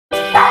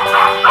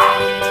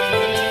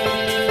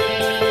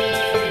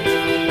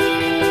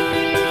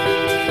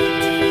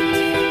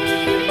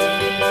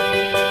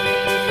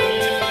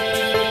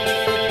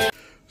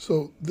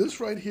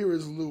right here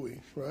is Louie,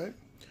 right?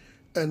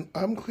 And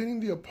I'm cleaning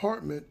the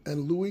apartment,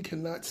 and Louie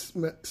cannot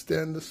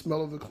stand the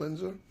smell of the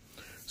cleanser.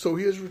 So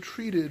he has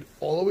retreated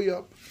all the way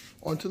up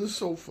onto the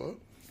sofa,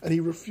 and he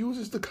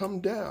refuses to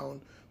come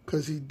down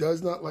because he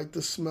does not like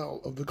the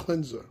smell of the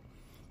cleanser.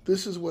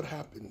 This is what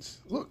happens.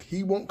 Look,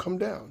 he won't come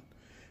down.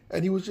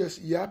 And he was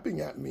just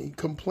yapping at me,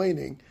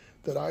 complaining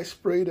that I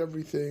sprayed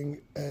everything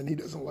and he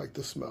doesn't like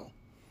the smell.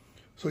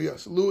 So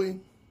yes,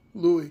 Louie,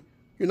 you're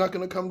not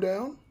going to come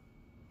down?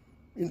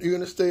 You're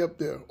going to stay up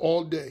there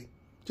all day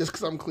just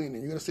because I'm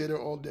cleaning. You're going to stay there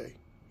all day.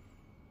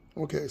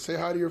 Okay, say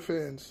hi to your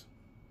fans.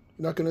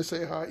 You're not going to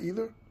say hi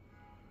either?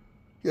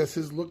 Yes,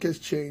 his look has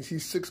changed.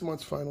 He's 6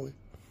 months finally.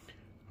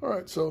 All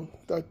right, so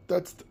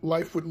that's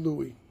life with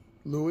Louie.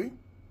 Louie,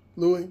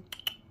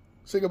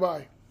 say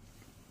goodbye.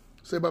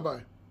 Say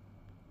bye-bye.